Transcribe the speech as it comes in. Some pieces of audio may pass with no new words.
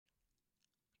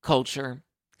Culture,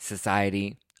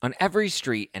 society, on every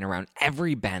street and around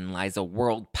every bend lies a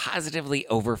world positively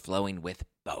overflowing with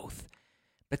both.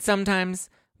 But sometimes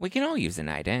we can all use a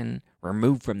night in,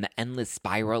 removed from the endless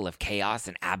spiral of chaos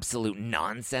and absolute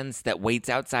nonsense that waits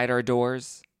outside our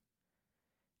doors.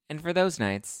 And for those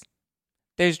nights,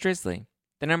 there's Drizzly,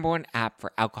 the #1 app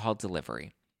for alcohol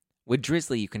delivery. With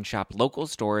Drizzly, you can shop local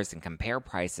stores and compare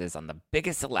prices on the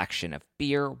biggest selection of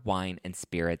beer, wine, and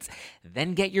spirits,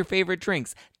 then get your favorite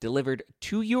drinks delivered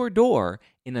to your door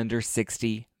in under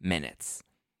 60 minutes.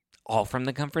 All from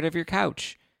the comfort of your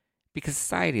couch. Because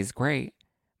society is great,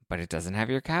 but it doesn't have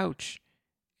your couch.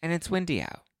 And it's windy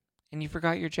out. And you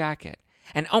forgot your jacket.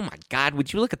 And oh my God,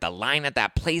 would you look at the line at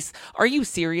that place? Are you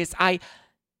serious?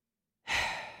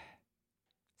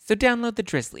 So download the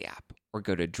Drizzly app or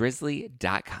go to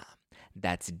drizzly.com.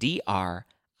 That's DRIZLY.com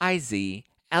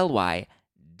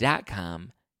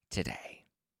today.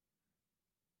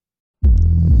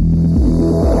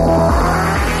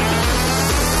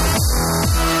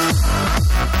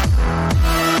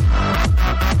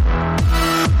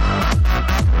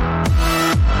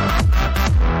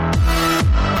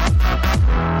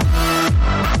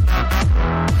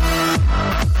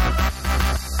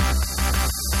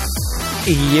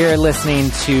 You're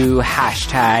listening to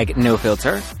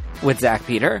 #NoFilter with Zach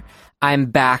Peter. I'm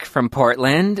back from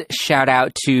Portland. Shout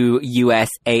out to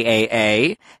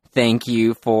USAAA. Thank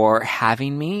you for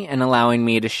having me and allowing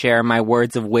me to share my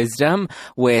words of wisdom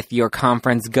with your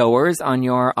conference goers on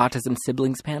your Autism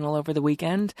Siblings panel over the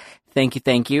weekend. Thank you,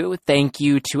 thank you. Thank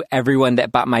you to everyone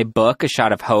that bought my book, A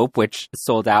Shot of Hope, which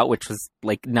sold out, which was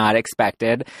like not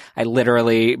expected. I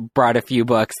literally brought a few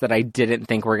books that I didn't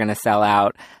think were going to sell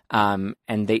out. And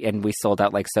we sold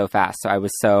out like so fast.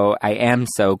 So I am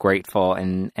so grateful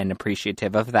and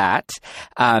appreciative of that.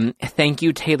 Thank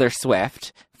you, Taylor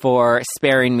Swift, for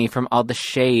sparing me from all the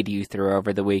shade you threw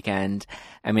over the weekend.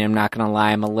 I mean, I'm not going to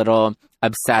lie, I'm a little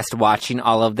obsessed watching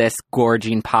all of this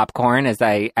gorging popcorn as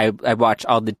I watch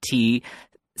all the tea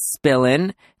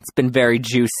spilling. It's been very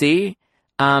juicy.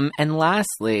 And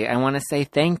lastly, I want to say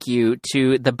thank you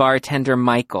to the bartender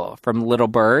Michael from Little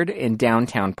Bird in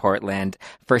downtown Portland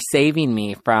for saving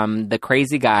me from the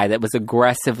crazy guy that was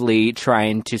aggressively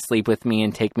trying to sleep with me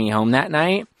and take me home that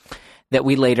night, that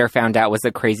we later found out was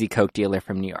a crazy coke dealer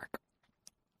from New York.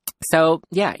 So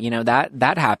yeah,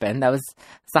 that happened. That was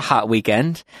a hot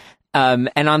weekend. And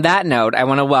on that note, I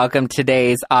want to welcome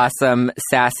today's awesome,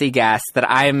 sassy guest that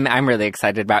I'm really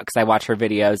excited about because I watch her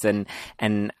videos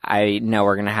and I know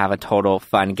we're going to have a total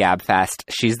fun gab fest.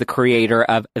 She's the creator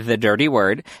of The Dirty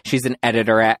Word. She's an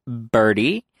editor at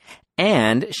Birdie,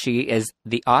 and she is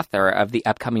the author of the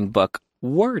upcoming book,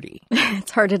 Wordy.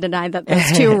 It's hard to deny that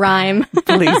those two rhyme.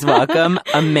 Please welcome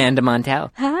Amanda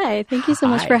Montell. Hi, thank you so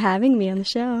much for having me on the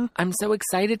show. I'm so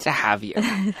excited to have you.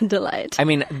 Delight. I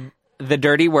mean, The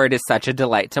Dirty Word is such a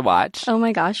delight to watch. Oh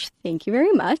my gosh, thank you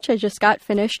very much. I just got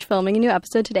finished filming a new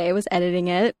episode today. I was editing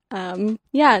it. It's a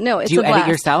blast. Do you edit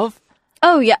yourself?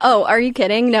 Oh, yeah. Oh, are you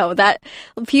kidding? No,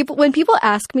 when people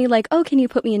ask me like, oh, can you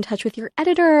put me in touch with your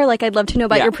editor? Like, I'd love to know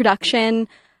about your production.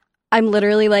 I'm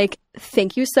literally like,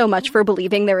 thank you so much for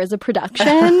believing there is a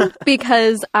production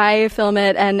because I film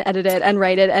it and edit it and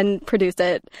write it and produce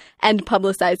it and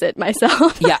publicize it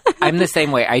myself. Yeah, I'm the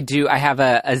same way. I have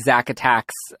a Zach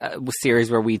Attacks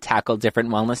series where we tackle different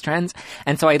wellness trends.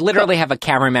 And so I literally have a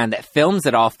cameraman that films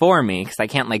it all for me because I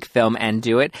can't like film and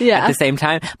do it at the same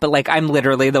time. But like I'm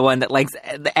literally the one that like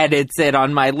edits it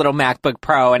on my little MacBook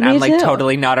Pro and I'm like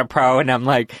totally not a pro. And I'm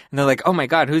like, and they're like, oh my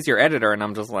God, who's your editor? And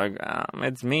I'm just like,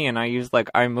 it's me. And I use like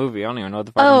iMovie. I don't even know what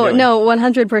the fuck I'm doing. No,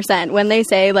 100%. When they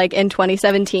say like in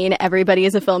 2017, everybody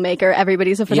is a filmmaker,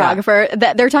 everybody's a photographer,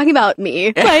 that they're talking about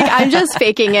me. Like I'm just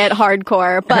faking it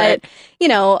hardcore. But,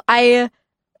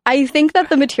 I think that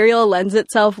the material lends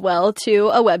itself well to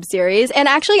a web series. And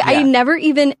actually, I never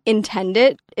even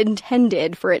intended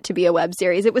for it to be a web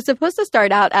series. It was supposed to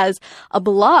start out as a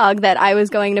blog that I was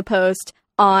going to post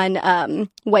on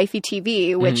Wifey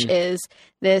TV, which is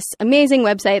this amazing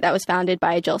website that was founded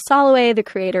by Jill Soloway, the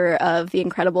creator of the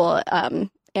incredible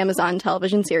Amazon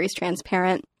television series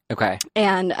Transparent. Okay.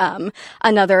 And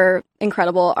another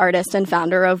incredible artist and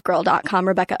founder of Girl.com,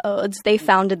 Rebecca Odes. They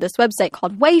founded this website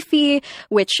called Wifey,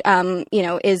 which,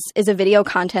 is a video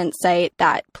content site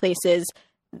that places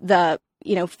the,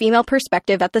 female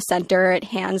perspective at the center. It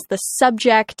hands the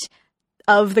subject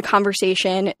of the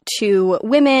conversation to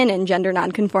women and gender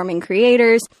nonconforming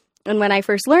creators. And when I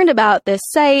first learned about this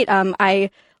site,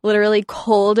 I literally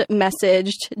cold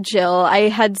messaged Jill. I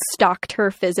had stalked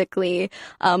her physically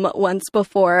once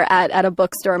before at a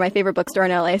bookstore, my favorite bookstore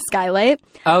in LA, Skylight.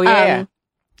 Oh, yeah.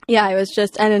 Yeah, I was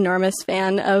just an enormous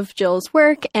fan of Jill's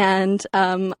work, and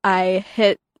I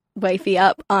hit Wifey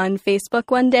up on Facebook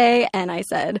one day, and I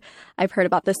said, I've heard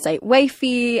about this site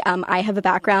Wifey. I have a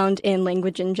background in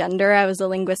language and gender. I was a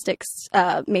linguistics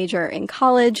major in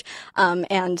college,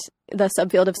 and the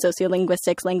subfield of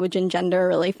sociolinguistics, language and gender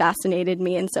really fascinated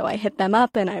me, and so I hit them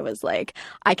up, and I was like,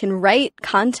 I can write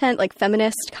content, like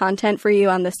feminist content for you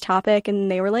on this topic,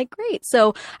 and they were like, great.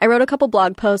 So I wrote a couple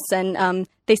blog posts, and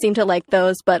they seemed to like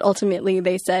those, but ultimately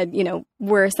they said,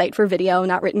 we're a site for video,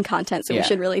 not written content, so we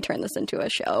should really turn this into a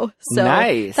show. So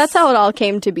nice. That's how it all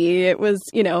came to be. It was,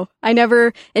 I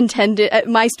never intended,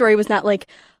 my story was not like,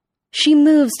 she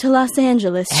moves to Los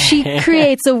Angeles, she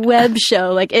creates a web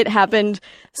show. Like, it happened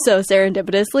so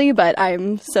serendipitously, but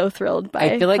I'm so thrilled by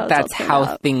it. I feel like that's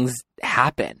how things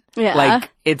happen. Yeah.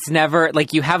 Like, it's never,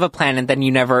 like, you have a plan and then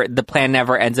the plan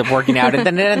never ends up working out, and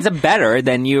then it ends up better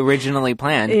than you originally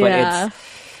planned. But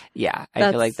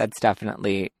I feel like that's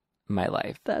definitely my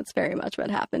life. That's very much what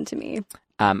happened to me.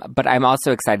 But I'm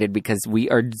also excited because we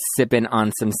are sipping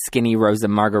on some Skinny Rosa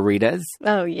margaritas.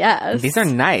 Oh, yes. These are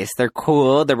nice. They're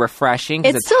cool. They're refreshing.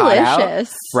 It's delicious. Hot out,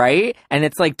 right? And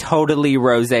it's like totally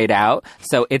roséed out.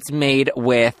 So it's made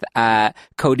with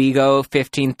Código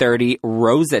 1530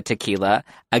 Rosa tequila.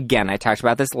 Again, I talked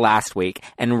about this last week.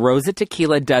 And Rosa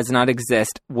tequila does not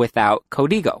exist without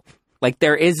Código. Like,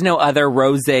 there is no other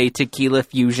rosé tequila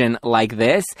fusion like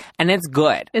this, and it's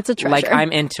good. It's a treasure. Like,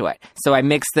 I'm into it. So I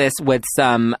mixed this with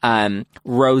some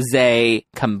rosé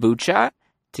kombucha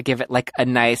to give it, like, a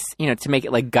nice, to make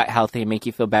it, like, gut healthy and make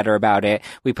you feel better about it.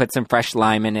 We put some fresh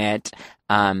lime in it,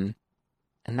 and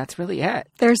that's really it.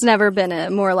 There's never been a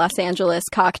more Los Angeles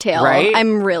cocktail. Right?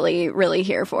 I'm really, really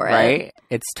here for it. Right?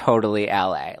 It's totally LA.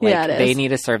 Like, yeah, it is. They need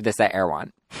to serve this at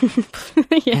Erewhon.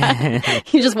 Yeah.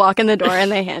 You just walk in the door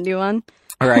and they hand you one.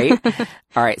 Right?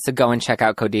 All right, so go and check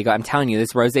out Código. I'm telling you,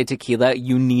 this rosé tequila,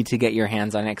 you need to get your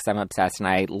hands on it because I'm obsessed. And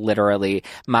I literally,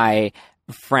 my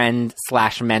friend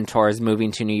 / mentor is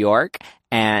moving to New York,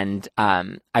 and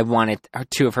I wanted,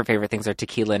 two of her favorite things are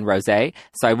tequila and rosé.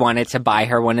 So I wanted to buy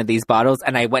her one of these bottles,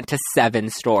 and I went to 7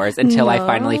 stores until I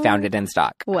finally found it in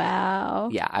stock. Wow.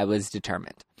 Yeah, I was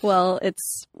determined. Well,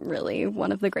 it's really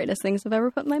one of the greatest things I've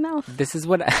ever put in my mouth. This is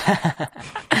what,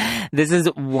 this is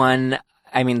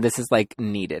like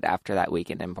needed after that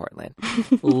weekend in Portland.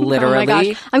 Literally. Oh my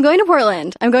gosh. I'm going to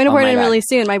Portland. Really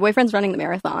soon. My boyfriend's running the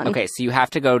marathon. Okay, so you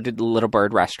have to go to the Little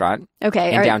Bird restaurant.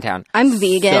 Okay. In downtown. I'm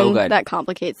vegan. So good. That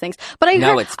complicates things. But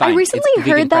it's fine. I recently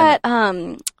heard that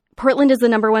Portland is the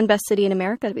 #1 best city in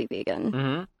America to be vegan.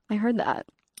 Mm-hmm. I heard that.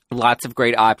 Lots of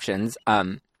great options.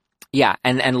 Yeah,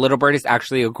 and Little Bird is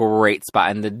actually a great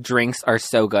spot, and the drinks are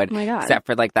so good. Oh my God. Except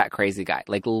for, like, that crazy guy.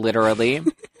 Like, literally,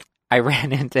 I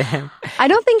ran into him. I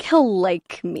don't think he'll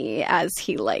like me as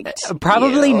he liked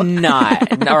Probably you.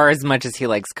 not, or as much as he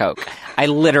likes Coke. I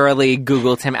literally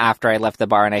Googled him after I left the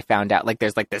bar, and I found out, like,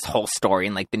 there's, like, this whole story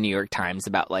in, like, the New York Times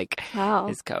about, like,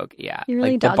 his Coke. Yeah. You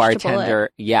really like, the dodged bartender,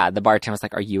 the bartender was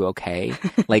like, are you okay?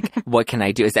 Like, what can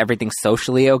I do? Is everything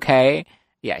socially okay?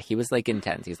 Yeah, he was, like,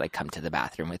 intense. He's like, come to the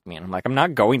bathroom with me. And I'm like, I'm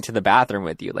not going to the bathroom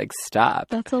with you. Like, stop.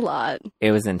 That's a lot.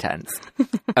 It was intense.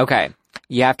 Okay.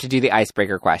 You have to do the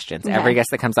icebreaker questions. Okay. Every guest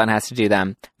that comes on has to do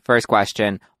them. First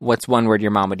question, what's one word your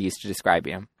mom would use to describe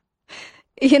you?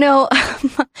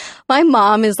 My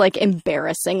mom is, like,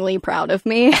 embarrassingly proud of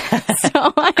me.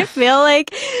 So I feel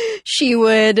like she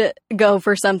would go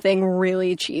for something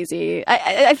really cheesy.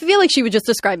 I feel like she would just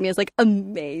describe me as, like,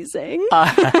 amazing.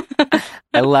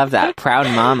 I love that. Proud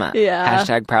mama. Yeah.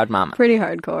 # proud mama. Pretty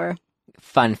hardcore.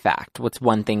 Fun fact. What's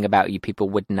one thing about you people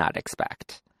would not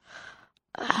expect?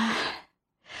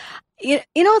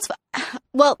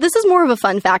 Well, this is more of a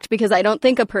fun fact because I don't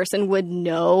think a person would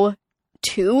know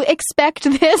to expect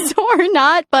this or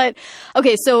not. But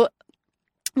okay, so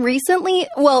recently,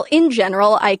 well, in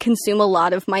general, I consume a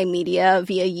lot of my media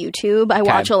via YouTube. I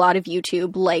watch a lot of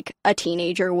YouTube like a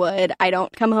teenager would. I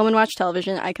don't come home and watch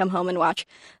television. I come home and watch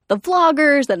the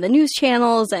vloggers and the news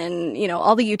channels and,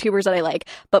 all the YouTubers that I like.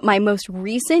 But my most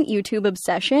recent YouTube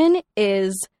obsession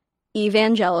is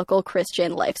evangelical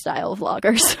Christian lifestyle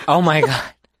vloggers. Oh my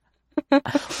God.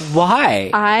 Why?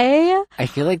 I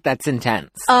feel like that's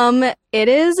intense. It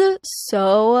is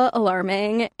so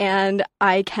alarming and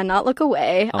I cannot look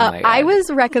away. Oh my God. I was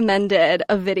recommended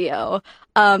a video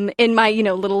in my,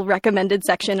 little recommended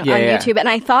section on YouTube, and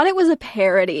I thought it was a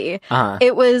parody. Uh-huh.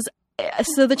 It was,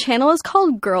 so the channel is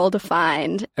called Girl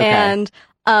Defined, and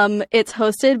it's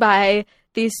hosted by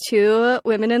these 2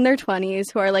 women in their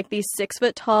 20s who are like these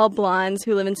 6-foot tall blondes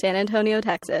who live in San Antonio,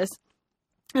 Texas.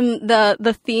 And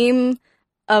the theme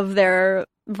of their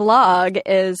vlog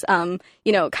is,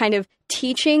 kind of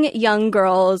teaching young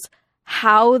girls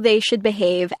how they should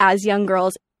behave as young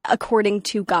girls according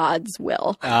to God's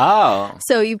will. Oh.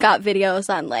 So you've got videos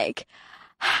on like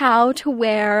how to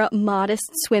wear modest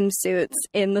swimsuits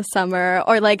in the summer,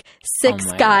 or like six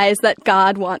guys that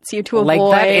God wants you to avoid.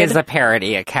 Like, that is a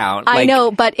parody account. I know,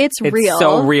 but it's real. It's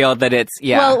so real that it's,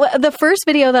 Well, the first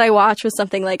video that I watched was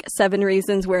something like 7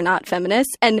 Reasons We're Not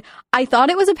Feminists, and I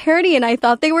thought it was a parody, and I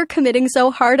thought they were committing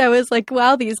so hard. I was like,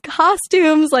 wow, these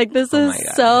costumes, like, this is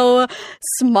so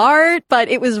smart, but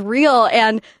it was real.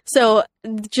 And so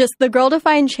just the Girl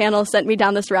Defined channel sent me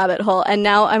down this rabbit hole, and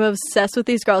now I'm obsessed with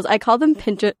these girls. I call them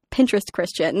Pinterest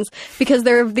Christians because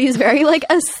they're these very like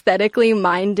aesthetically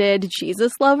minded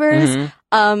Jesus lovers,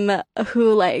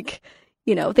 who like,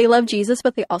 you know, they love Jesus,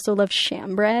 but they also love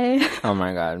chambray. Oh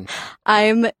my God.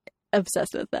 I'm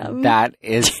obsessed with them. That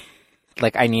is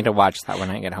like, I need to watch that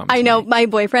when I get home tonight. I know. My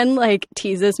boyfriend like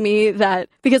teases me that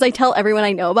because I tell everyone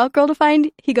I know about Girl Defined,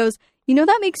 he goes, you know,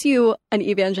 that makes you an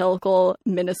evangelical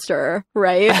minister,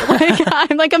 right? Like,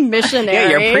 I'm like a missionary. Yeah,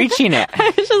 you're preaching it.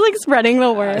 I'm just like spreading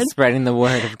the word. Spreading the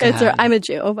word of God. I'm a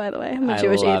Jew, by the way. I'm a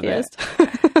Jewish atheist.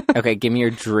 Okay, give me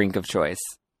your drink of choice.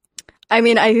 I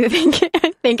mean, I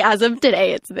think as of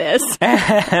today, it's this.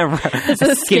 It's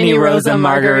a skinny Rosa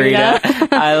margarita.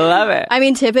 I love it. I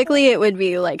mean, typically it would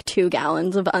be like 2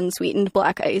 gallons of unsweetened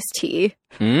black iced tea.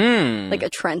 Like a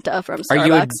Trenta from Starbucks. Are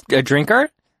you a drinker?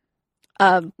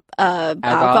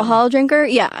 Alcohol drinker?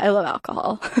 Yeah, I love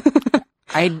alcohol.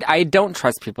 I don't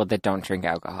trust people that don't drink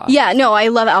alcohol. Yeah, no, I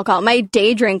love alcohol. My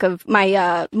day drink of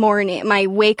my my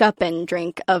wake up and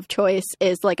drink of choice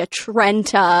is like a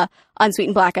Trenta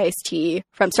unsweetened black iced tea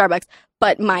from Starbucks.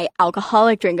 But my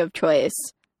alcoholic drink of choice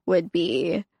would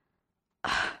be,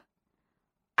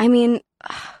 I mean,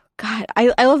 God,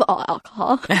 I love all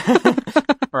alcohol.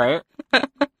 Right?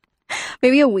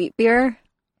 Maybe a wheat beer.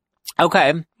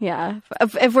 Okay. Yeah.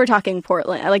 If we're talking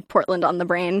Portland, I like Portland on the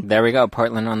brain. There we go.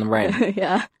 Portland on the brain.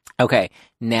 Yeah. Okay.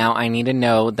 Now I need to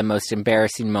know the most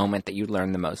embarrassing moment that you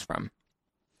learned the most from.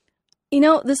 You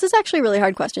know, this is actually a really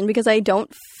hard question because I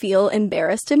don't feel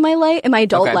embarrassed in my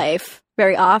adult life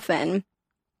very often.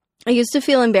 I used to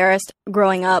feel embarrassed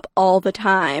growing up all the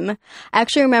time. I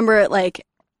actually remember like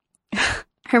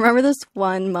I remember this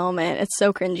one moment. It's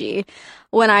so cringy.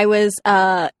 When I was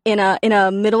in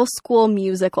a middle school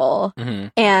musical,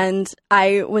 and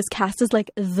I was cast as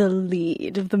like the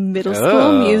lead of the middle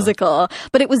school musical,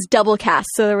 but it was double cast.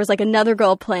 So there was like another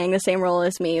girl playing the same role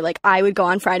as me. Like I would go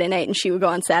on Friday night and she would go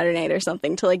on Saturday night or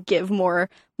something to like give more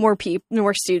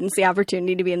students the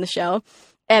opportunity to be in the show.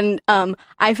 And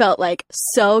I felt like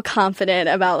so confident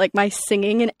about like my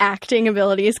singing and acting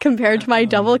abilities compared to my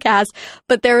double cast.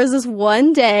 But there was this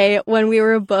one day when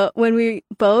we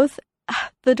both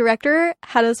the director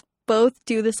had us both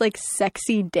do this like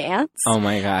sexy dance. Oh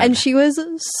my God. And she was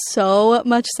so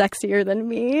much sexier than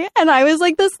me. And I was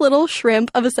like this little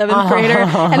shrimp of a 7th grader.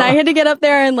 And I had to get up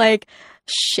there and like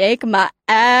shake my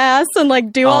ass and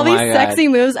like do all these sexy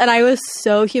moves. And I was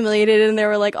so humiliated. And there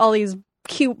were like all these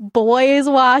cute boys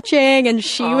watching, and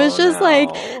she was just like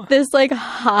this like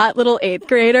hot little 8th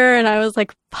grader, and I was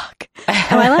like, fuck.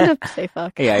 Am I allowed to say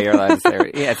fuck? Yeah, you're allowed to say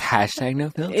it. Yeah, it's hashtag no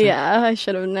filter. Yeah, I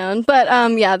should have known. But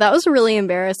yeah, that was really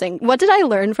embarrassing. What did I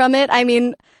learn from it? I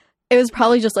mean, it was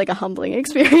probably just like a humbling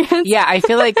experience. Yeah, I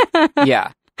feel like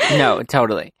yeah. No,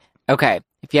 totally. Okay.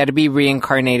 If you had to be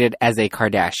reincarnated as a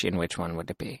Kardashian, which one would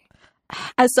it be?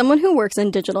 As someone who works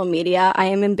in digital media, I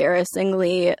am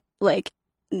embarrassingly like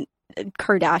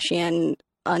Kardashian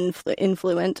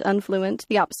unfluent,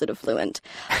 the opposite of fluent.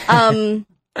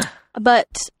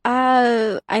 But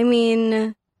I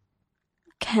mean,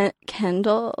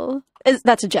 Kendall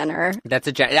that's a Jenner. That's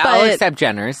a Jenner. I'll accept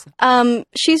Jenners.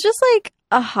 She's just like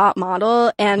a hot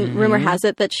model, and rumor has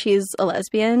it that she's a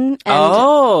lesbian. And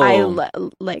I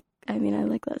like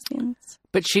lesbians.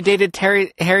 But she dated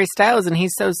Harry Styles, and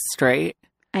he's so straight.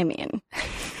 I mean.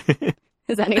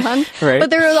 Is anyone? Right. But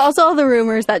there was also all the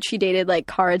rumors that she dated like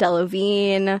Cara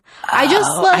Delevingne. I just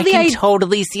love the idea. I can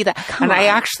totally see that. I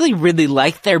actually really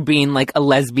like there being like a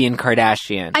lesbian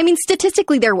Kardashian. I mean,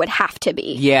 statistically, there would have to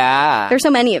be. Yeah. There's so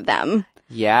many of them.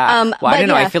 Yeah. Well, I don't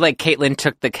know. I feel like Caitlyn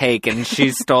took the cake and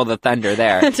she stole the thunder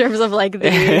there. In terms of like the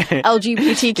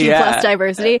LGBTQ plus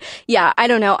diversity. Yeah, I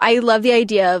don't know. I love the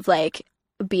idea of like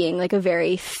being like a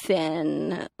very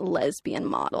thin lesbian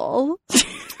model.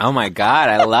 Oh my God,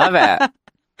 I love it.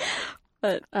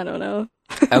 But I don't know.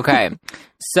 Okay.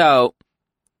 So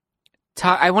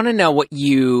I want to know what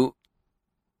you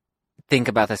think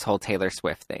about this whole Taylor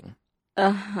Swift thing.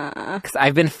 Because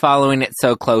I've been following it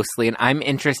so closely, and I'm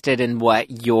interested in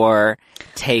what your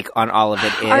take on all of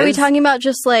it is. Are we talking about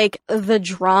just like the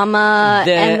drama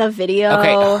and the video?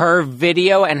 Okay, her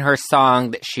video and her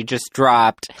song that she just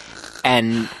dropped,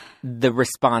 and the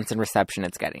response and reception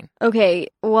it's getting. Okay,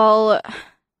 well,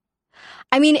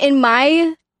 I mean, in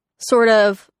my sort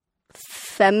of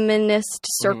feminist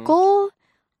circle,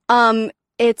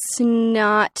 it's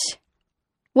not...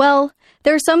 Well,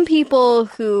 there are some people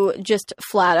who just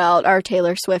flat out are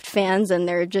Taylor Swift fans and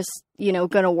they're just, going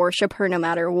to worship her no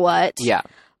matter what. Yeah.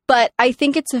 But I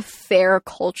think it's a fair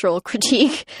cultural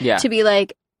critique to be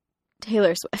like,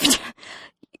 Taylor Swift,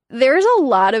 there's a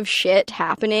lot of shit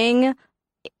happening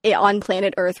on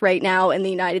planet Earth right now, in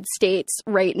the United States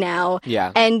right now.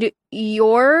 Yeah. And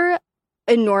your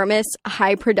enormous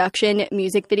high production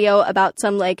music video about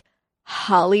some like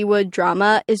Hollywood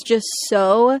drama is just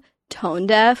so tone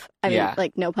deaf. I mean,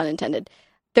 like, no pun intended.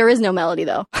 There is no melody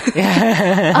though.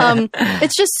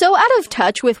 It's just so out of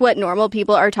touch with what normal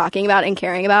people are talking about and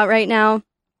caring about right now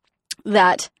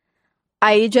that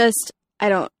I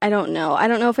don't know. I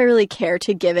don't know if I really care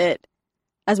to give it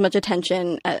as much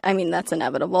attention. I mean, that's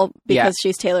inevitable because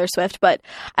she's Taylor Swift, but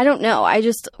I don't know. I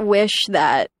just wish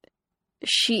that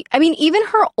even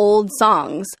her old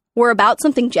songs were about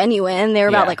something genuine. They were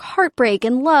about like heartbreak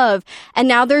and love. And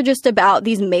now they're just about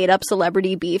these made up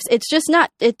celebrity beefs. It's just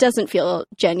it doesn't feel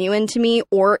genuine to me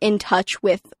or in touch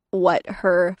with what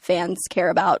her fans care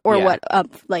about or what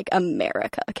like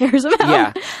America cares about.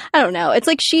 Yeah. I don't know. It's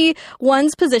like she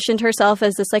once positioned herself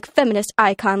as this like feminist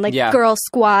icon, like girl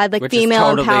squad, like which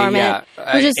female empowerment.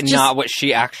 Which is just not what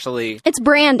she actually... It's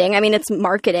branding. I mean, it's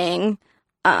marketing,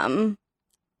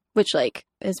 which like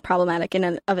is problematic in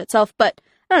and of itself. But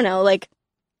I don't know, like,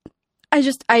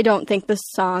 I don't think the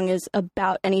song is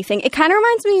about anything. It kind of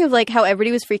reminds me of like how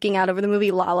everybody was freaking out over the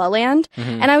movie La La Land.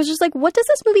 And I was just like, what does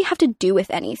this movie have to do with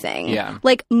anything? Yeah.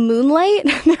 Like Moonlight,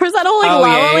 there was that whole like La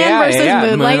La Land versus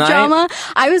Moonlight drama.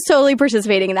 I was totally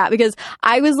participating in that because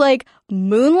I was like,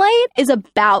 Moonlight is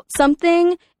about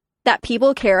something that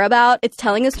people care about. It's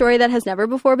telling a story that has never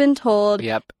before been told.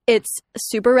 Yep. It's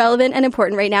super relevant and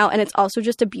important right now, and it's also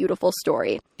just a beautiful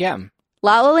story. Yeah.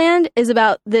 La La Land is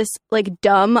about this like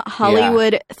dumb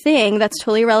Hollywood thing that's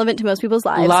totally irrelevant to most people's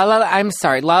lives. I'm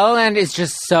sorry. La La Land is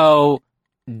just so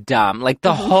dumb. Like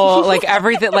the whole, like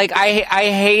everything, like I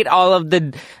hate all of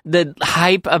the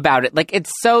hype about it. Like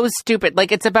it's so stupid.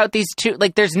 Like it's about these two,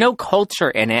 like there's no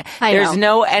culture in it. There's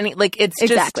no any, like it's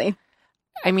just,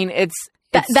 I mean,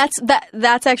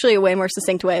 that's actually a way more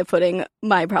succinct way of putting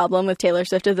my problem with Taylor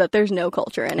Swift is that there's no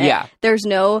culture in it. Yeah. There's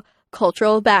no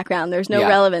cultural background. There's no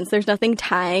relevance. There's nothing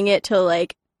tying it to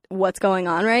like what's going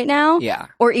on right now. Yeah.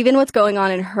 Or even what's going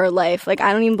on in her life. Like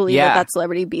I don't even believe that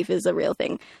celebrity beef is a real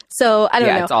thing. So I don't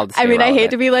know. It's all I mean, I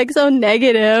hate to be like so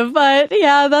negative, but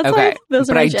that's okay. Those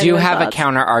but are my I do have thoughts. A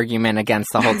counter argument against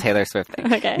the whole Taylor Swift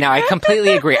thing. Okay. Now I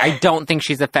completely agree. I don't think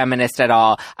she's a feminist at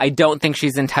all. I don't think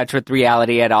she's in touch with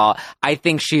reality at all. I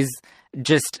think she's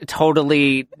just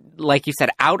totally, like you said,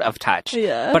 out of touch.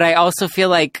 Yeah. But I also feel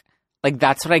like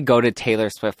that's what I go to Taylor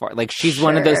Swift for. Like, she's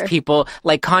one of those people,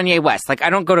 like Kanye West. Like,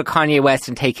 I don't go to Kanye West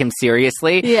and take him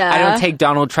seriously. Yeah. I don't take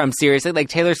Donald Trump seriously. Like,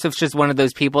 Taylor Swift's just one of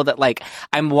those people that, like,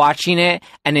 I'm watching it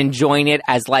and enjoying it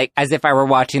as if I were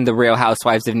watching The Real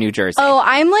Housewives of New Jersey. Oh,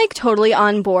 I'm, like, totally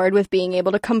on board with being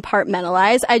able to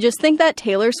compartmentalize. I just think that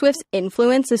Taylor Swift's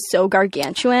influence is so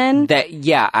gargantuan.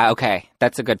 Okay.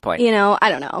 That's a good point. I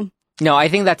don't know. No, I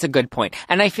think that's a good point.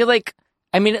 And I feel like,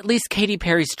 I mean, at least Katy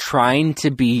Perry's trying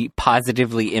to be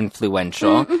positively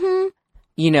influential.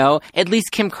 Mm-hmm. At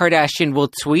least Kim Kardashian will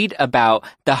tweet about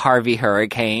the Harvey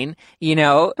hurricane,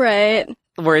 Right.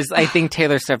 Whereas I think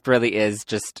Taylor Swift really is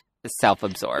just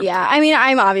self-absorbed. Yeah. I mean,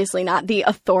 I'm obviously not the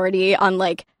authority on,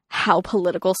 like, how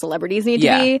political celebrities need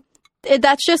to be.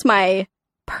 That's just my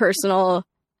personal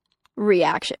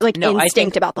reaction,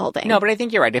 instinct about the whole thing. No, but I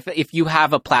think you're right. If you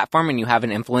have a platform and you have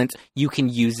an influence, you can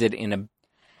use it in a...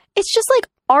 It's just like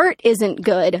art isn't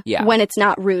good when it's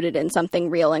not rooted in something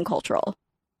real and cultural.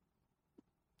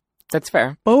 That's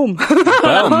fair. Boom.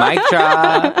 Boom. Mic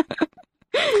drop.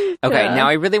 Okay, now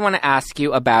I really want to ask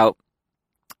you about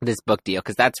this book deal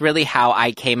because that's really how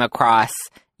I came across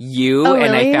you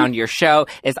and I found your show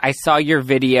is I saw your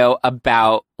video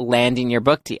about landing your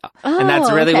book deal. And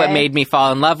that's really what made me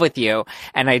fall in love with you.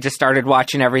 And I just started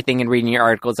watching everything and reading your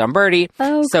articles on Birdie.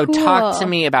 So cool. Talk to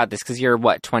me about this because you're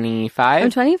what, 25? I'm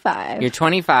 25. You're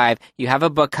 25. You have a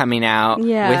book coming out with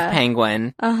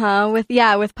Penguin.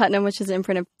 With Putnam, which is an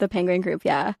imprint of the Penguin Group.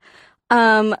 Yeah.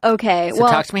 Okay. So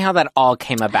talk to me how that all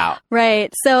came about.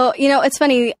 Right. So, it's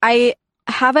funny. I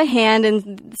have a hand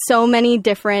in so many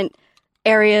different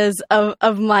areas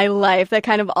of my life that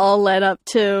kind of all led up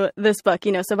to this book.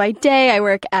 So by day I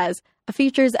work as a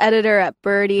features editor at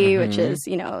Birdie, which is,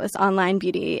 this online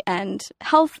beauty and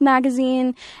health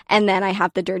magazine. And then I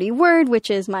have The Dirty Word, which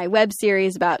is my web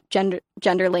series about gender,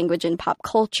 language, and pop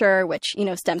culture, which,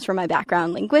 stems from my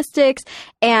background, linguistics.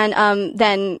 And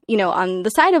then, on the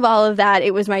side of all of that,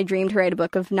 it was my dream to write a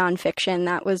book of nonfiction.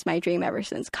 That was my dream ever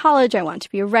since college. I wanted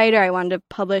to be a writer. I wanted to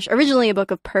publish originally a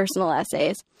book of personal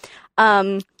essays.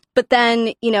 But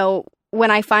then, when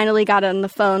I finally got on the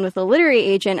phone with a literary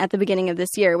agent at the beginning of this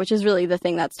year, which is really the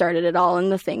thing that started it all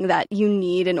and the thing that you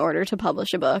need in order to publish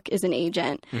a book is an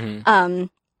agent.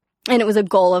 And it was a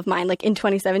goal of mine, like in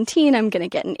 2017, I'm going to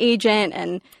get an agent.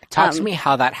 And talk to me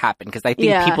how that happened, because I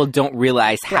think people don't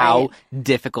realize how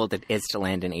difficult it is to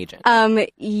land an agent.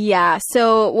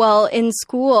 So, well, in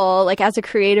school, like as a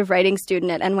creative writing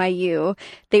student at NYU,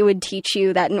 they would teach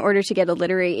you that in order to get a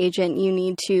literary agent, you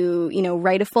need to,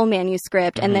 write a full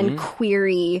manuscript and then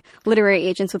query literary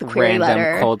agents with a query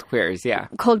letter. Cold queries, yeah.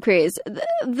 Cold queries.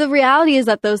 The reality is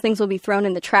that those things will be thrown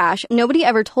in the trash. Nobody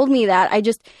ever told me that. I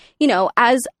just,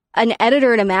 as an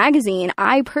editor at a magazine,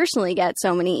 I personally get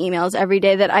so many emails every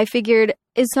day that I figured,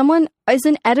 is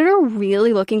an editor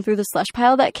really looking through the slush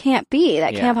pile? That can't be.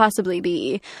 That can't possibly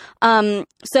be.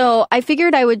 So I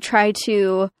figured I would try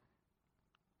to,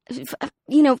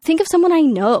 think of someone I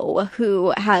know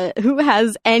who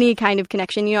has any kind of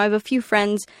connection. I have a few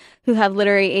friends who have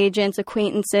literary agents,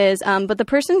 acquaintances, but the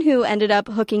person who ended up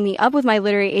hooking me up with my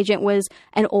literary agent was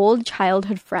an old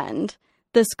childhood friend.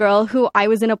 This girl who I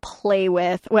was in a play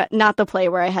with, well, not the play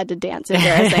where I had to dance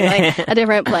embarrassing, like a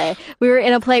different play. We were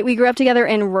in a play, we grew up together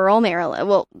in rural Maryland.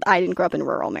 Well, I didn't grow up in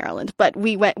rural Maryland, but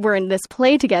we're in this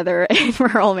play together in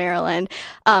rural Maryland,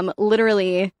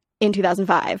 literally in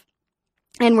 2005.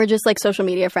 And we're just like social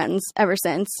media friends ever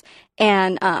since.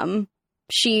 And,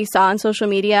 she saw on social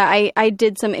media, I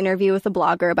did some interview with a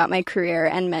blogger about my career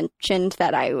and mentioned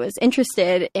that I was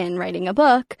interested in writing a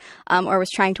book, or was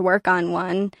trying to work on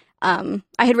one. I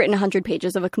had written 100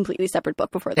 pages of a completely separate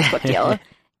book before this book deal.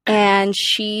 And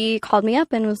she called me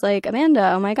up and was like,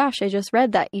 Amanda, oh my gosh, I just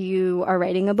read that you are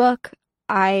writing a book.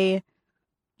 I've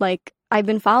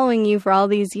been following you for all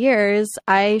these years.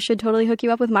 I should totally hook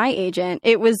you up with my agent.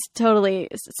 It was totally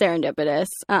serendipitous.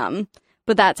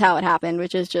 But that's how it happened,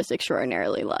 which is just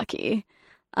extraordinarily lucky.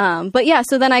 But yeah,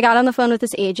 so then I got on the phone with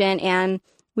this agent and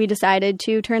we decided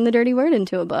to turn The Dirty Word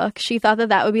into a book. She thought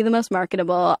that would be the most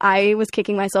marketable. I was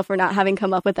kicking myself for not having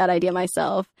come up with that idea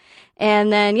myself.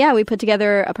 And then, we put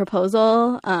together a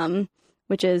proposal,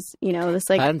 which is, this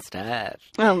like... fun stuff.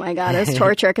 Oh my God, it was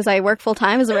torture because I work full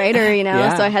time as a writer,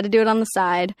 so I had to do it on the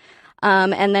side.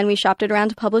 And then we shopped it around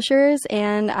to publishers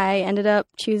and I ended up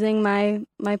choosing my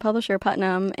publisher,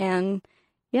 Putnam. And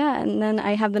and then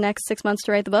I have the next 6 months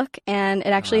to write the book and it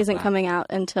actually isn't coming out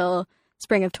until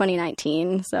spring of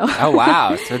 2019. So oh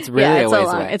wow, so it's really a ways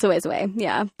away. It's a ways away.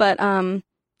 Yeah, but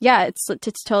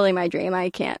it's totally my dream.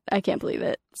 I can't believe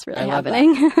it. It's really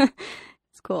happening.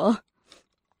 It's cool.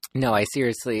 No, I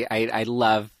seriously, I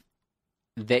love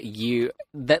that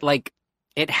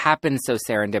it happens so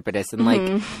serendipitous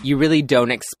and you really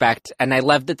don't expect. And I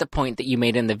love that the point that you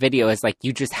made in the video is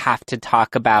you just have to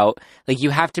talk about, you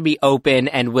have to be open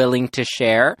and willing to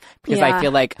share, because I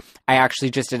feel like I actually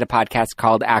just did a podcast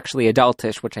called Actually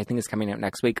Adultish, which I think is coming out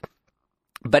next week.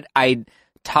 But I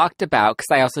talked about,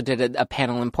 because I also did a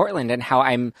panel in Portland, and how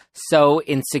I'm so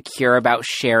insecure about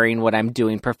sharing what I'm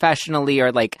doing professionally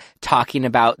or talking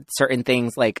about certain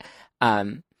things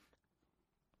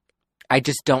I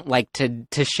just don't like to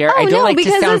share. I don't like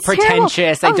to sound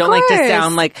pretentious. I don't like to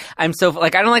sound like I'm I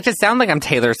don't like to sound like I'm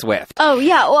Taylor Swift. Oh,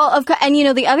 yeah. Well, of course. And,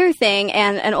 the other thing,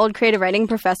 and an old creative writing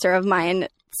professor of mine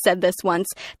said this once,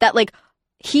 that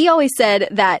he always said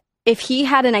that if he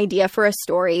had an idea for a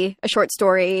story, a short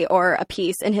story or a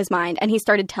piece in his mind, and he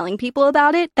started telling people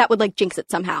about it, that would jinx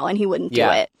it somehow and he wouldn't do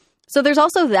it. So there's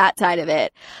also that side of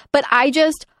it. But I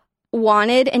just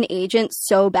wanted an agent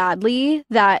so badly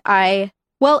that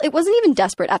well, it wasn't even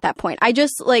desperate at that point. I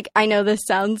just, I know this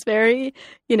sounds very,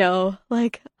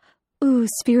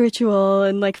 spiritual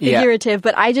and, figurative,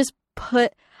 but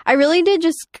I really did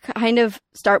just kind of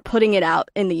start putting it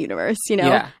out in the universe,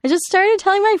 I just started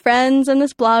telling my friends and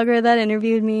this blogger that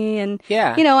interviewed me and,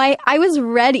 I was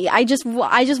ready. I just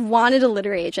wanted a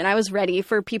literary agent. I was ready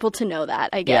for people to know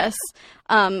that, I guess.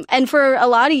 And for a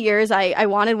lot of years, I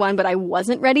wanted one, but I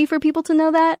wasn't ready for people to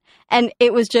know that. And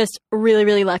it was just really,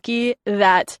 really lucky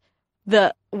that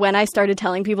when I started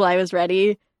telling people I was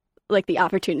ready, the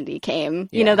opportunity came.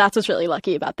 That's what's really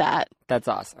lucky about that. That's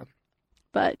awesome.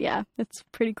 But yeah, it's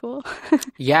pretty cool.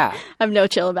 Yeah. I have no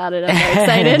chill about it. I'm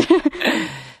very excited.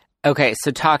 Okay,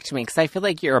 so talk to me, because I feel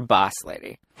like you're a boss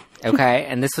lady. Okay,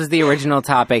 and this was the original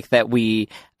topic that we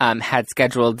had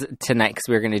scheduled tonight because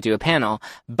we were going to do a panel.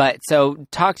 But so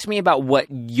talk to me about what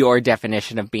your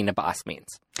definition of being a boss means.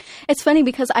 It's funny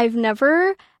because I've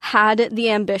never had the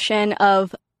ambition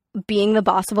of being the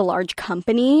boss of a large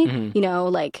company. Mhm. You know,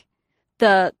 like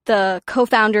the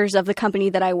co-founders of the company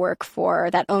that I work for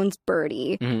that owns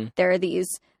Birdie. Mhm. There are these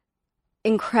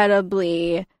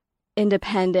incredibly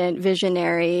independent,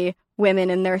 visionary women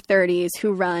in their 30s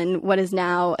who run what is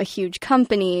now a huge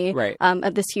company, Right.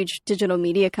 This huge digital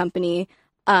media company.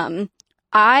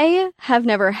 I have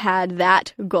never had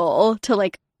that goal to,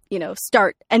 like, you know,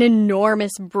 start an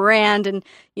enormous brand and,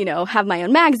 you know, have my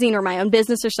own magazine or my own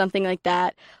business or something like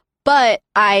that. But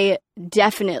I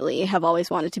definitely have always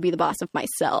wanted to be the boss of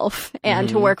myself and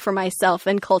to work for myself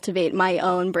and cultivate my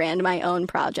own brand, my own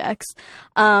projects.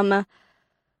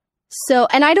 So,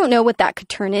 and I don't know what that could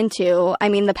turn into. I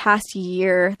mean, the past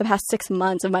 6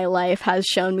 months of my life has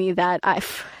shown me that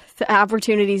the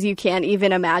opportunities you can't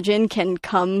even imagine can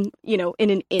come, you know, in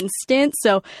an instant.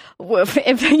 So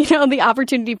if you know, the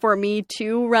opportunity for me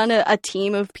to run a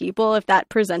team of people, if that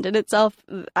presented itself,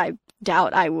 I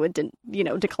doubt I would, you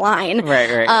know, decline.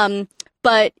 Right.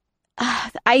 But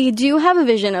I do have a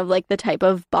vision of, like, the type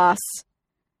of boss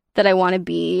that I want to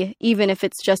be, even if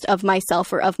it's just of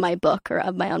myself or of my book or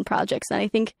of my own projects. And I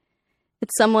think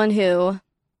it's someone who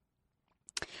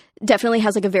definitely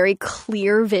has, like, a very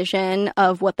clear vision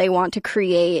of what they want to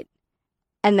create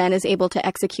and then is able to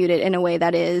execute it in a way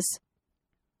that is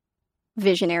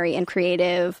visionary and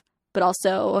creative, but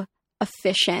also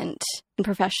efficient and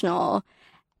professional,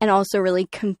 and also really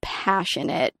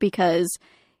compassionate, because,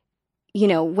 you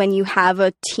know, when you have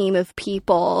a team of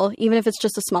people, even if it's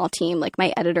just a small team, like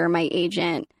my editor, my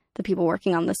agent, the people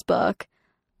working on this book,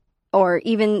 or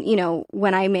even, you know,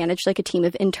 when I managed, like, a team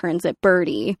of interns at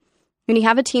Birdie, when you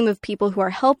have a team of people who are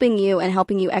helping you and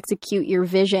helping you execute your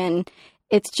vision,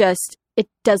 it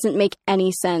doesn't make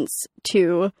any sense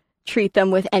to treat them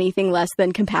with anything less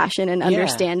than compassion and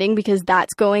understanding, because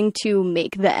that's going to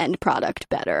make the end product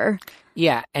better.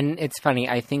 Yeah, and it's funny.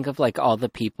 I think of, like, all the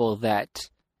people that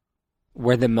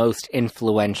were the most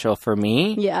influential for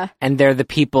me. Yeah. And they're the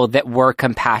people that were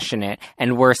compassionate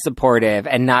and were supportive,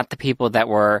 and not the people that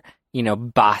were, you know,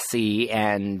 bossy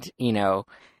and, you know,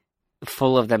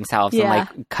 full of themselves and,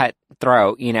 like,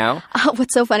 cutthroat, you know?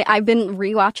 What's so funny, I've been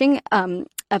rewatching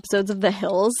episodes of The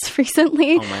Hills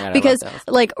recently, because,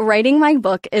 like, writing my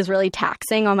book is really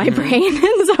taxing on my brain,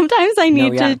 and sometimes I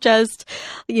need to just,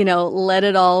 you know, let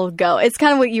it all go. It's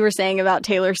kind of what you were saying about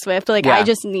Taylor Swift. Like, I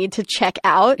just need to check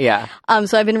out. Yeah.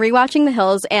 So I've been rewatching The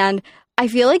Hills, and I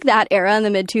feel like that era in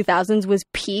the mid-2000s was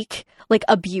peak, like,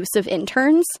 abusive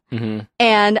interns.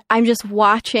 And I'm just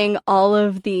watching all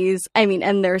of these. I mean,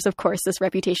 and there's, of course, this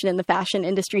reputation in the fashion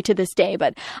industry to this day,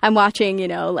 but I'm watching, you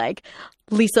know, like,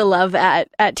 Lisa Love at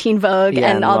Teen Vogue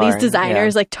and all Lauren, these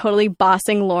designers like totally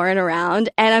bossing Lauren around.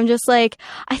 And I'm just like,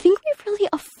 I think we've really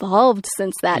evolved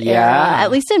since that era, at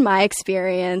least in my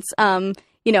experience.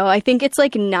 You know, I think it's,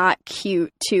 like, not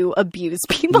cute to abuse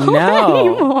people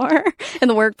anymore in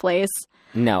the workplace.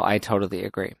 No, I totally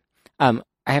agree. I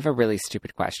have a really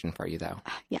stupid question for you, though.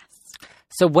 Yes.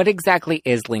 So what exactly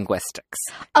is linguistics?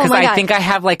 Oh, Because I think I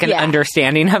have, like, an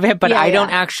understanding of it, but I don't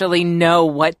actually know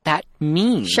what that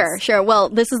means. Sure. Well,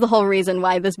 this is the whole reason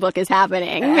why this book is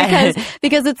happening.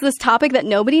 Because it's this topic that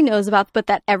nobody knows about, but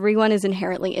that everyone is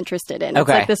inherently interested in. It's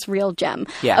like this real gem.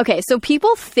 Yeah. Okay, so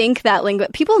people think that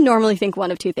people normally think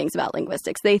one of two things about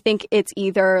linguistics. They think it's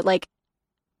either, like,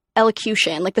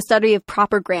 elocution, like the study of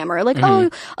proper grammar, like, oh,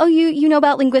 you know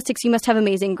about linguistics, you must have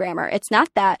amazing grammar. It's not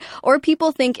that. Or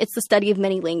people think it's the study of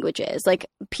many languages, like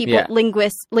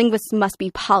linguists must be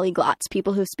polyglots,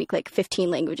 people who speak, like, 15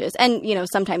 languages. And, you know,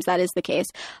 sometimes that is the case.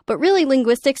 But really,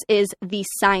 linguistics is the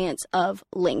science of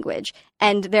language.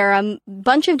 And there are a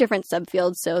bunch of different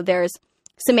subfields. So there's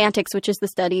semantics, which is the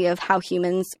study of how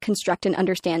humans construct and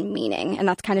understand meaning, and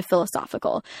that's kind of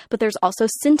philosophical. But there's also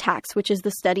syntax, which is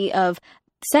the study of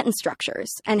sentence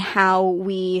structures and how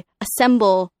we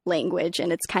assemble language,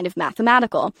 and it's kind of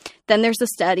mathematical. Then there's the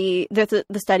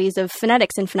studies of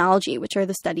phonetics and phonology, which are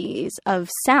the studies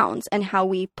of sounds and how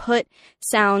we put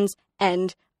sounds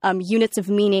and units of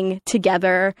meaning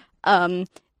together.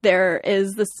 There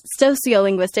is the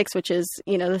sociolinguistics, which is,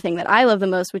 you know, the thing that I love the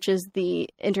most, which is the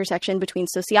intersection between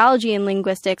sociology and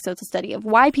linguistics. So it's a study of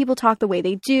why people talk the way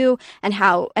they do and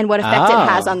what effect it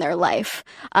has on their life.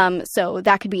 So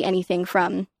that could be anything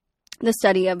from the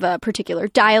study of a particular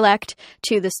dialect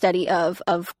to the study of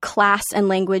class and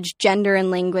language, gender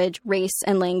and language, race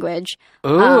and language.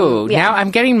 Ooh, now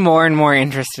I'm getting more and more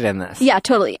interested in this. Yeah,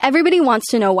 totally. Everybody wants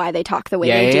to know why they talk the way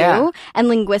they do. And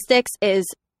linguistics is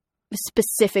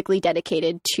specifically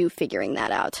dedicated to figuring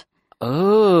that out.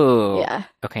 Oh. Yeah.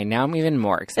 Okay, now I'm even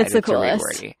more excited it's the to read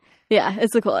coolest. Wordy. Yeah,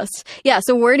 it's the coolest. Yeah,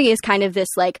 so Wordy is kind of this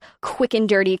like quick and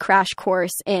dirty crash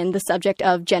course in the subject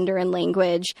of gender and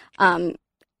language,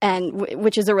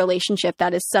 which is a relationship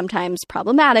that is sometimes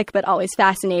problematic but always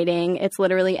fascinating. It's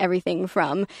literally everything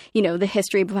from, the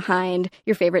history behind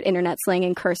your favorite internet slang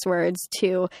and curse words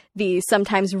to the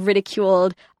sometimes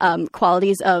ridiculed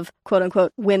qualities of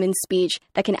quote-unquote women's speech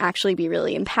that can actually be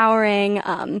really empowering.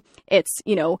 It's,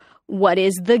 what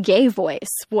is the gay voice?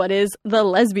 What is the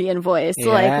lesbian voice?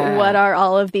 Yeah. Like, what are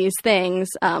all of these things?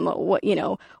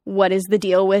 What is the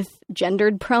deal with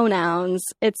gendered pronouns?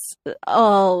 It's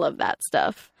all of that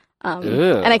stuff.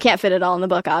 And I can't fit it all in the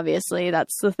book, obviously.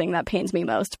 That's the thing that pains me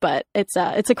most, but it's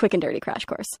a quick and dirty crash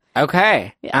course.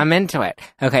 Okay. Yeah. I'm into it.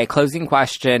 Okay, closing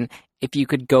question. If you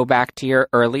could go back to your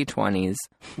early 20s,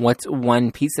 what's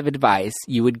one piece of advice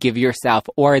you would give yourself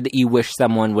or that you wish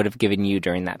someone would have given you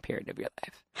during that period of your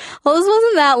life? Well, this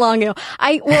wasn't that long ago.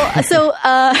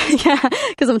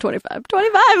 Because I'm 25.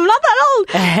 I'm not that old.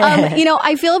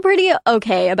 I feel pretty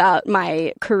okay about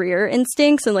my career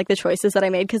instincts and like the choices that I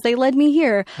made because they led me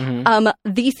here. Mm-hmm.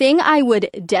 The thing I would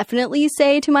definitely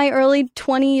say to my early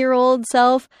 20-year-old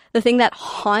self, the thing that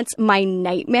haunts my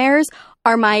nightmares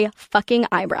are my fucking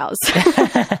eyebrows.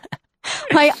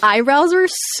 My eyebrows were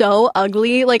so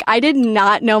ugly. Like, I did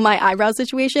not know my eyebrow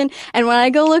situation. And when I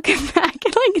go look back,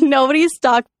 like, nobody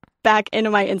stalked back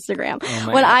into my Instagram.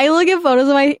 When I look at photos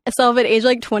of myself at age,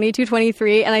 like, 22,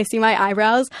 23, and I see my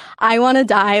eyebrows, I want to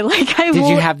die. Like, Did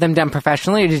you have them done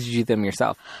professionally, or did you do them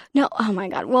yourself? No. Oh, my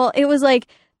God. Well, it was like,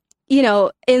 in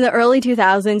the early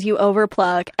 2000s, you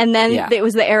overpluck. And then it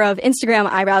was the era of Instagram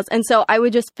eyebrows. And so I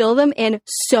would just fill them in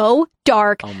so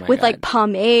dark with like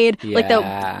pomade, like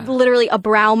literally a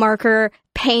brow marker,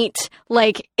 paint.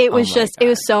 Like it was it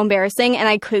was so embarrassing and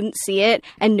I couldn't see it.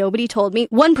 And nobody told me.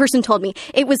 One person told me.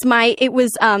 It was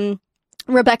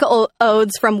Rebecca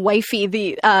Odes from Wifey,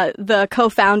 the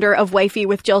co-founder of Wifey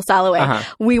with Jill Soloway.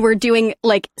 Uh-huh. We were doing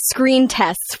like screen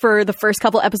tests for the first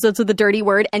couple episodes of The Dirty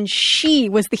Word, and she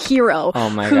was the hero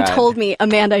who told me,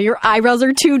 Amanda, your eyebrows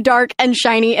are too dark and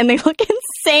shiny, and they look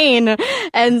insane.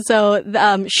 And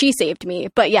so she saved me.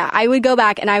 But yeah, I would go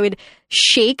back and I would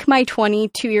shake my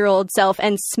 22-year-old self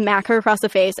and smack her across the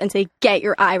face and say, "Get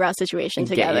your eyebrow situation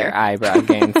together. Get your eyebrow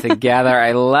game together."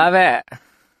 I love it.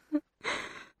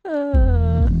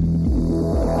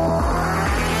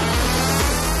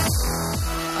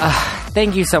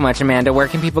 Thank you so much, Amanda. Where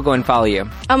can people go and follow you?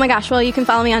 Oh my gosh. Well, you can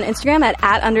follow me on Instagram at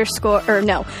I'm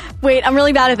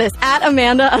really bad at this. At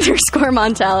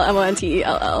Amanda_Montell,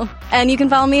 Montell. And you can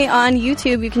follow me on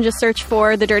YouTube. You can just search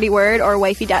for The Dirty Word or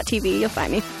wifey.tv. You'll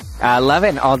find me. I love it.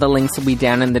 And all the links will be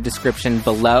down in the description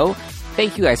below.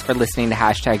 Thank you guys for listening to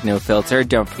 #NoFilter.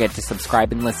 Don't forget to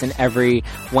subscribe and listen every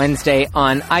Wednesday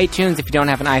on iTunes. If you don't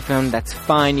have an iPhone, that's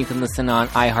fine. You can listen on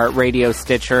iHeartRadio,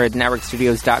 Stitcher,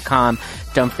 networkstudios.com.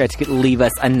 Don't forget to leave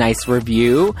us a nice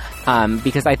review,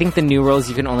 because I think the new rule is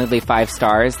you can only leave 5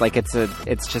 stars. Like it's a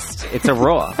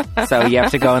rule. So you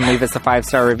have to go and leave us a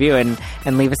 5-star review and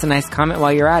leave us a nice comment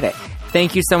while you're at it.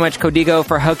 Thank you so much, Codigo,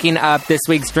 for hooking up this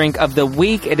week's drink of the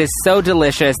week. It is so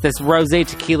delicious. This rosé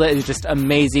tequila is just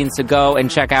amazing. So go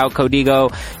and check out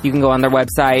Codigo. You can go on their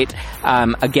website.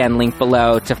 Again, link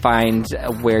below to find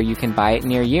where you can buy it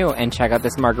near you. And check out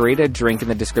this margarita. Drink in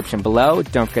the description below.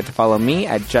 Don't forget to follow me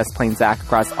at Just Plain Zach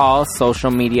across all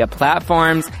social media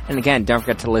platforms. And again, don't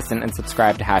forget to listen and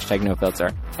subscribe to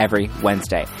 #NoFilter every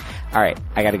Wednesday. All right,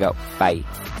 I gotta go. Bye.